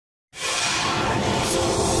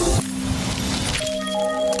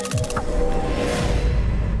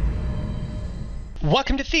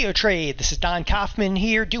Welcome to TheoTrade. This is Don Kaufman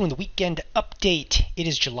here doing the weekend update. It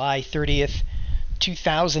is July 30th,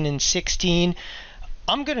 2016.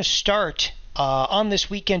 I'm going to start on this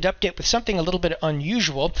weekend update with something a little bit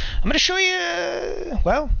unusual. I'm going to show you,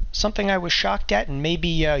 well, something I was shocked at, and maybe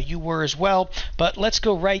you were as well. But let's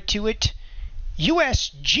go right to it.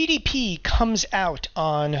 U.S. GDP comes out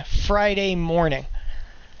on Friday morning.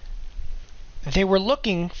 They were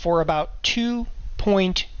looking for about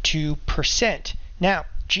 2.2%. Now,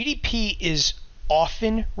 GDP is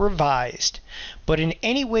often revised, but in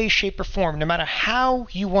any way, shape, or form, no matter how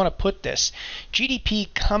you want to put this,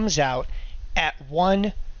 GDP comes out at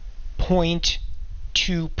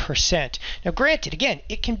 1.2%. Now, granted, again,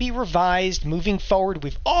 it can be revised moving forward.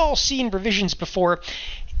 We've all seen revisions before.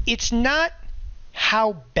 It's not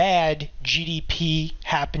how bad GDP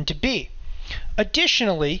happened to be.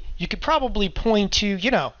 Additionally, you could probably point to,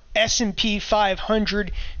 S&P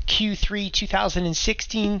 500 Q3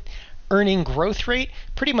 2016 earning growth rate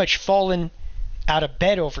pretty much fallen out of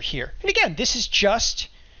bed over here. And again, this is just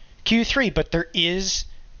Q3, but there is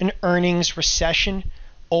an earnings recession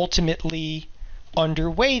ultimately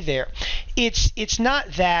underway there. It's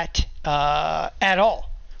not that at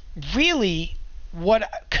all. Really,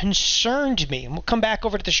 what concerned me, and we'll come back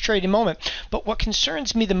over to this trade in a moment, but what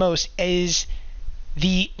concerns me the most is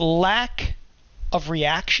the lack of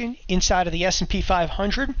reaction inside of the S&P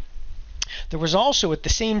 500. There was also, at the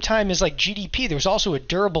same time as like GDP, there was also a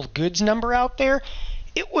durable goods number out there.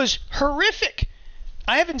 It was horrific.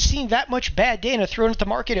 I haven't seen that much bad data thrown at the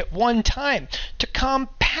market at one time. To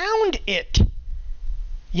compound it,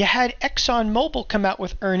 you had ExxonMobil come out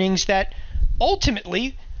with earnings that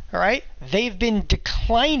ultimately, all right, they've been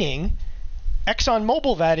declining.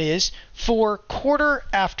 ExxonMobil, that is, for quarter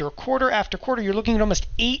after quarter after quarter. You're looking at almost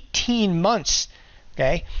 18 months,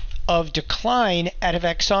 okay, of decline out of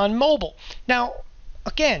ExxonMobil. Now,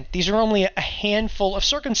 again, these are only a handful of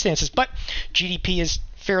circumstances, but GDP is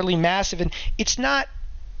fairly massive, and it's not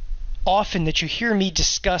often that you hear me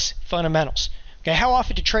discuss fundamentals. Okay, how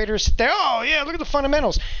often do traders say, "Oh yeah, look at the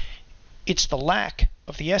fundamentals"? It's the lack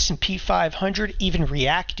of the S&P 500 even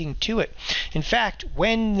reacting to it. In fact,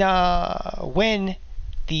 when the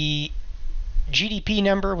GDP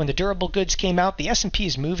number, when the durable goods came out, the S&P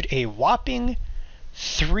has moved a whopping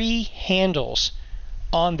 3 handles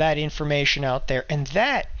on that information out there, and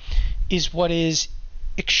that is what is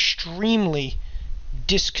extremely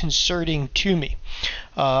disconcerting to me.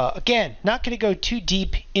 Again, not going to go too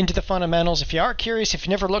deep into the fundamentals. If you are curious, if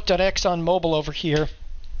you never looked at ExxonMobil over here,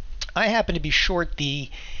 I happen to be short the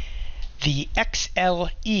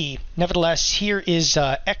XLE. Nevertheless, here is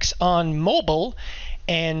ExxonMobil,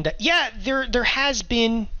 and yeah, there has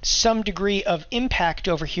been some degree of impact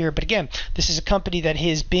over here. But again, this is a company that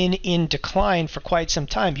has been in decline for quite some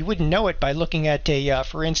time. You wouldn't know it by looking at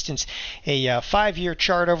for instance, a 5-year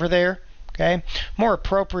chart over there. Okay, more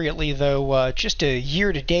appropriately though, just a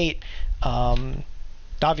year to date.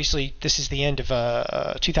 Obviously, this is the end of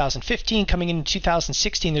 2015. Coming into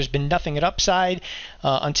 2016, there's been nothing at upside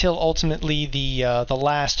until ultimately the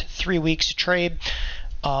last 3 weeks of trade.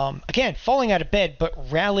 Again, falling out of bed, but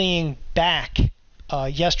rallying back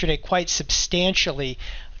yesterday quite substantially.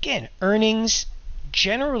 Again, earnings,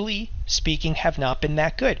 generally speaking, have not been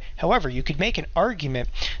that good. However, you could make an argument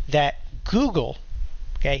that Google,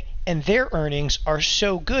 okay, and their earnings are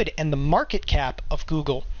so good, and the market cap of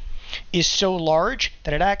Google is so large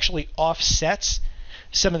that it actually offsets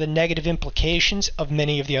some of the negative implications of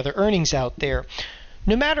many of the other earnings out there.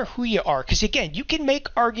 No matter who you are, because again, you can make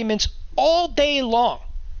arguments all day long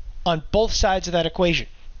on both sides of that equation.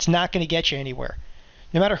 It's not going to get you anywhere.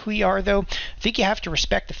 No matter who you are, though, I think you have to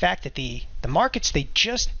respect the fact that the markets, they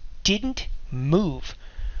just didn't move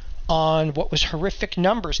on what was horrific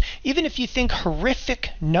numbers. Even if you think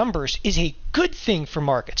horrific numbers is a good thing for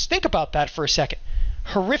markets, think about that for a second.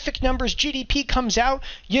 Horrific numbers, GDP comes out,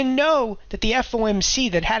 you know that the FOMC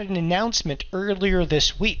that had an announcement earlier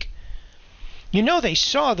this week, you know they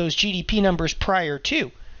saw those GDP numbers prior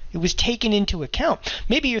to. It was taken into account.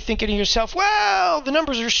 Maybe you're thinking to yourself, well, the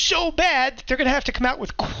numbers are so bad that they're going to have to come out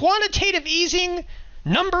with quantitative easing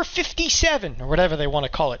number 57, or whatever they want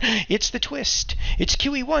to call it. It's the twist. It's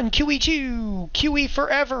QE1, QE2, QE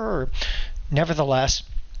forever. Nevertheless,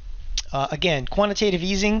 again, quantitative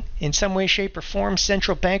easing in some way, shape, or form,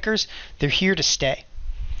 central bankers, they're here to stay.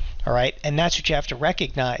 All right, and that's what you have to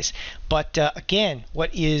recognize. But again,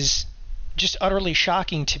 what is just utterly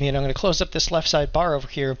shocking to me, and I'm going to close up this left side bar over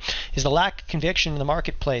here, is the lack of conviction in the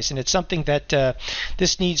marketplace. And it's something that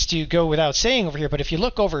this needs to go without saying over here. But if you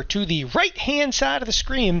look over to the right-hand side of the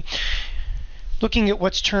screen, looking at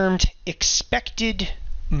what's termed expected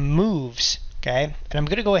moves Okay, and I'm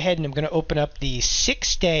going to go ahead and I'm going to open up the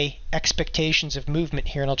 6-day expectations of movement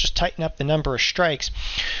here, and I'll just tighten up the number of strikes.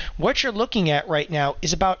 What you're looking at right now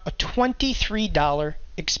is about a $23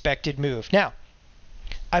 expected move. Now,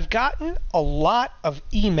 I've gotten a lot of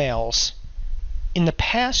emails in the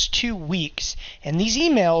past 2 weeks, and these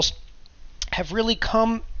emails have really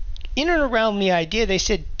come in and around the idea. They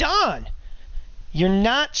said, Don, you're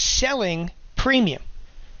not selling premium.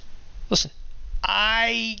 Listen,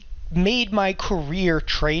 I made my career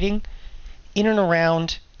trading in and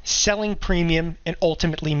around selling premium and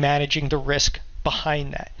ultimately managing the risk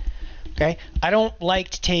behind that. Okay, I don't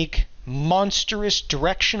like to take monstrous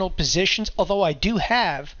directional positions, although I do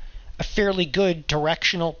have a fairly good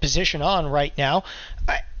directional position on right now.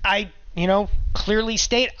 I clearly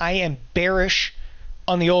state I am bearish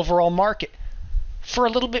on the overall market for a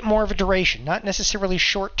little bit more of a duration, not necessarily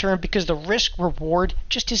short term, because the risk reward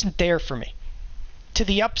just isn't there for me. To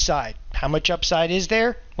the upside, how much upside is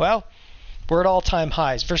there? Well, we're at all-time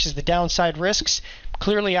highs versus the downside risks.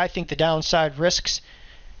 Clearly, I think the downside risks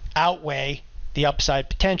outweigh the upside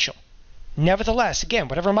potential. Nevertheless, again,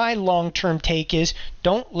 whatever my long-term take is,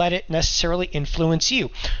 don't let it necessarily influence you.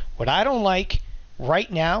 What I don't like right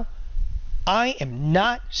now, I am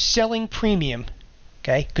not selling premium,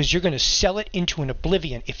 okay, because you're going to sell it into an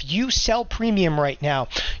oblivion. If you sell premium right now,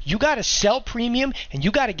 you got to sell premium and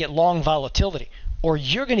you got to get long volatility, or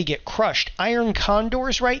you're going to get crushed. Iron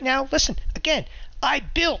condors right now, listen, again, I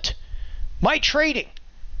built my trading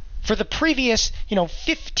for the previous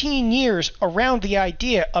 15 years around the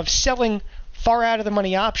idea of selling far out of the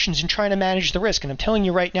money options and trying to manage the risk. And I'm telling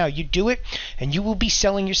you right now, you do it and you will be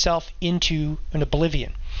selling yourself into an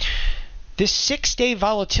oblivion. This 6-day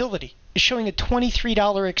volatility is showing a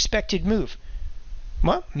 $23 expected move.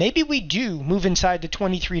 Well, maybe we do move inside the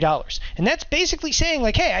 $23. And that's basically saying,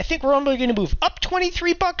 like, hey, I think we're only going to move up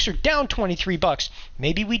 $23 or down $23.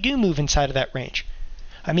 Maybe we do move inside of that range.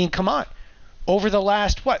 I mean, come on. Over the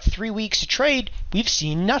last, 3 weeks of trade, we've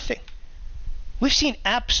seen nothing. We've seen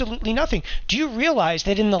absolutely nothing. Do you realize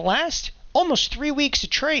that in the last almost 3 weeks of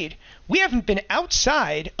trade, we haven't been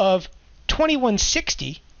outside of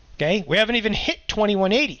 2160, okay? We haven't even hit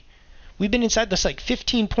 2180. We've been inside this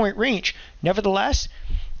 15-point range. Nevertheless,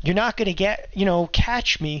 you're not going to get,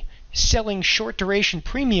 catch me selling short duration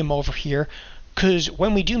premium over here, because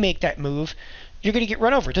when we do make that move, you're going to get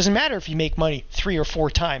run over. It doesn't matter if you make money 3 or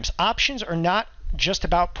 4 times. Options are not just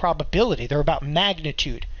about probability. They're about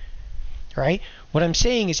magnitude, right? What I'm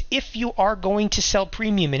saying is, if you are going to sell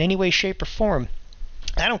premium in any way, shape, or form,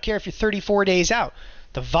 I don't care if you're 34 days out,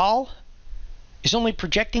 the vol is only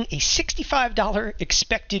projecting a $65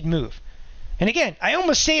 expected move. And again, I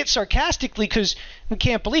almost say it sarcastically because we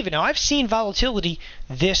can't believe it. Now, I've seen volatility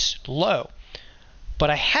this low,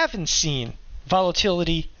 but I haven't seen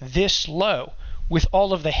volatility this low with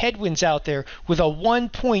all of the headwinds out there, with a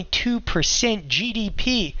 1.2%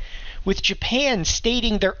 GDP, with Japan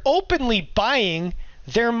stating they're openly buying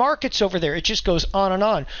their markets over there. It just goes on and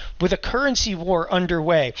on. With a currency war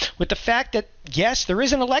underway, with the fact that, yes, there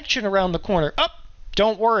is an election around the corner.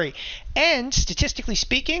 Don't worry. And statistically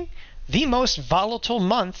speaking, the most volatile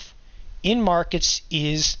month in markets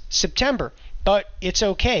is September. But it's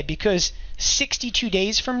okay, because 62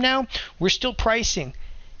 days from now, we're still pricing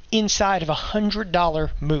inside of a $100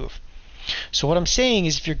 move. So what I'm saying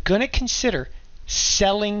is, if you're going to consider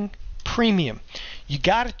selling premium, you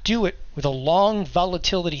got to do it with a long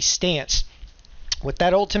volatility stance. What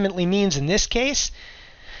that ultimately means in this case,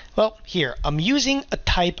 well, here, I'm using a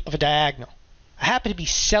type of a diagonal. I happen to be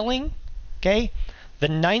selling, okay, the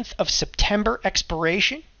 9th of September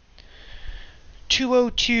expiration,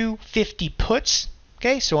 202.50 puts,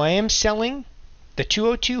 okay, so I am selling the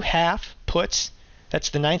 202 half puts, that's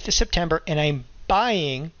the 9th of September, and I'm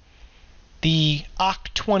buying the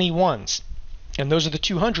OCT21s, and those are the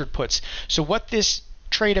 200 puts. So what this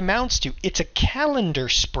trade amounts to, it's a calendar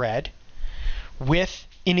spread with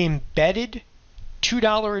an embedded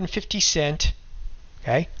 $2.50,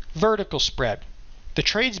 okay, vertical spread. The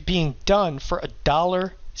trade's being done for a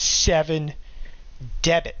 $1.07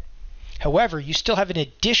 debit. However, you still have an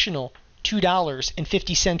additional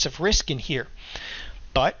 $2.50 of risk in here.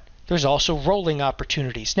 But there's also rolling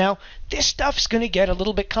opportunities. Now, this stuff's going to get a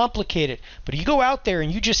little bit complicated. But if you go out there and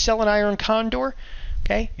you just sell an iron condor,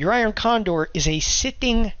 okay, your iron condor is a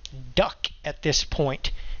sitting duck at this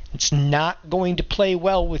point. It's not going to play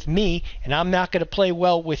well with me, and I'm not going to play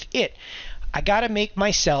well with it. I got to make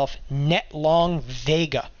myself net long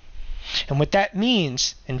Vega. And what that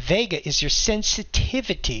means, and Vega is your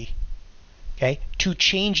sensitivity, okay, to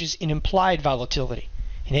changes in implied volatility.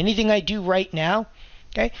 And anything I do right now,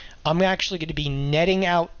 Okay, I'm actually going to be netting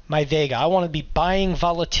out my Vega. I want to be buying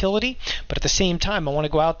volatility, but at the same time, I want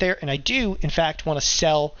to go out there and I do, in fact, want to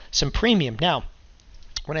sell some premium. Now,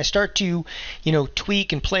 when I start to,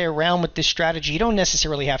 tweak and play around with this strategy, you don't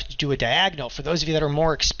necessarily have to do a diagonal. For those of you that are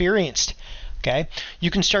more experienced, okay,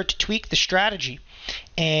 you can start to tweak the strategy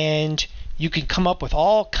and you can come up with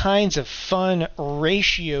all kinds of fun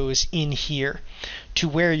ratios in here to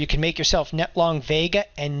where you can make yourself net long Vega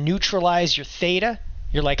and neutralize your theta.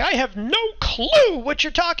 You're like, I have no clue what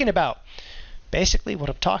you're talking about. Basically, what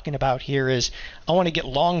I'm talking about here is I want to get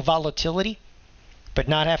long volatility, but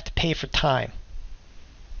not have to pay for time.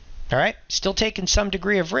 All right, still taking some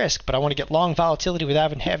degree of risk, but I want to get long volatility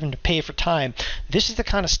without having to pay for time. This is the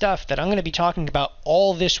kind of stuff that I'm going to be talking about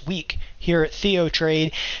all this week here at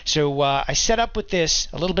TheoTrade. So I set up with this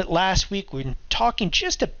a little bit last week. We've been talking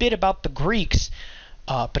just a bit about the Greeks.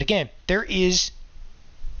 But again, there is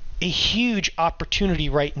a huge opportunity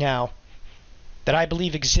right now that I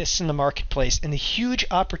believe exists in the marketplace. And the huge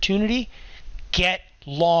opportunity, get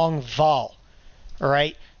long vol. All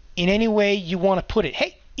right, in any way you want to put it.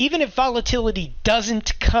 Hey, even if volatility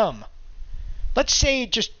doesn't come, let's say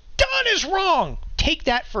just done is wrong. Take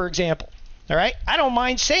that for example. All right, I don't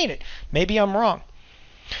mind saying it. Maybe I'm wrong.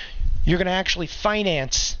 You're going to actually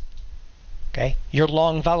finance, okay, your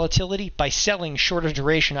long volatility by selling shorter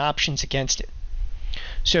duration options against it.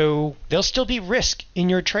 So there'll still be risk in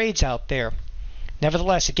your trades out there.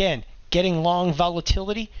 Nevertheless, again, getting long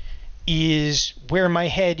volatility is where my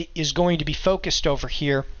head is going to be focused over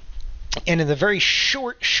here. And in the very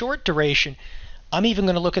short duration, I'm even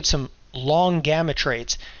going to look at some long gamma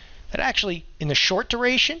trades. That actually, in the short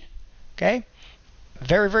duration, okay,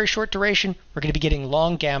 very, very short duration, we're going to be getting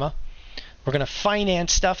long gamma. We're going to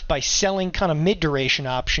finance stuff by selling kind of mid-duration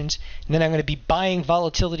options. And then I'm going to be buying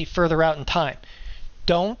volatility further out in time.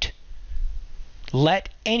 Don't let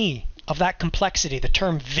any of that complexity, the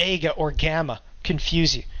term Vega or gamma,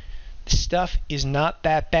 confuse you. This stuff is not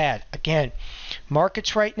that bad. Again,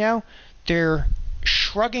 markets right now, they're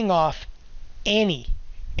shrugging off any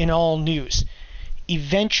and all news.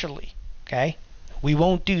 Eventually, okay, we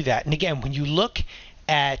won't do that. And again, when you look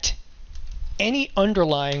at any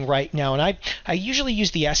underlying right now, and I usually use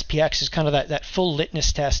the SPX as kind of that full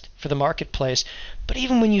litmus test for the marketplace, but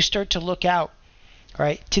even when you start to look out, all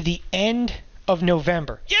right, to the end of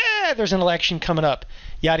November, yeah, there's an election coming up,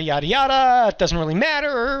 yada, yada, yada, it doesn't really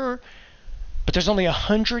matter, but there's only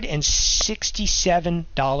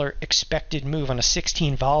 $167 expected move on a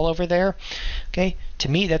 16 vol over there, okay? To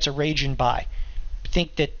me, that's a raging buy. I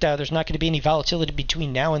think that there's not going to be any volatility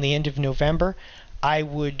between now and the end of November. I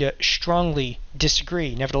would strongly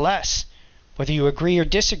disagree. Nevertheless, whether you agree or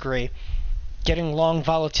disagree, getting long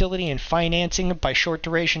volatility and financing it by short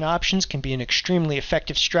duration options can be an extremely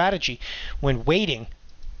effective strategy when waiting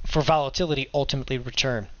for volatility ultimately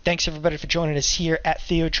return. Thanks everybody for joining us here at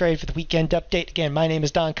TheoTrade for the weekend update. Again, my name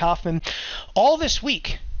is Don Kaufman. All this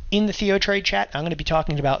week in the TheoTrade chat, I'm going to be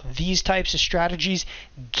talking about these types of strategies,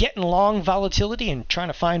 getting long volatility and trying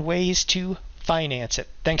to find ways to finance it.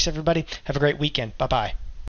 Thanks everybody. Have a great weekend. Bye-bye.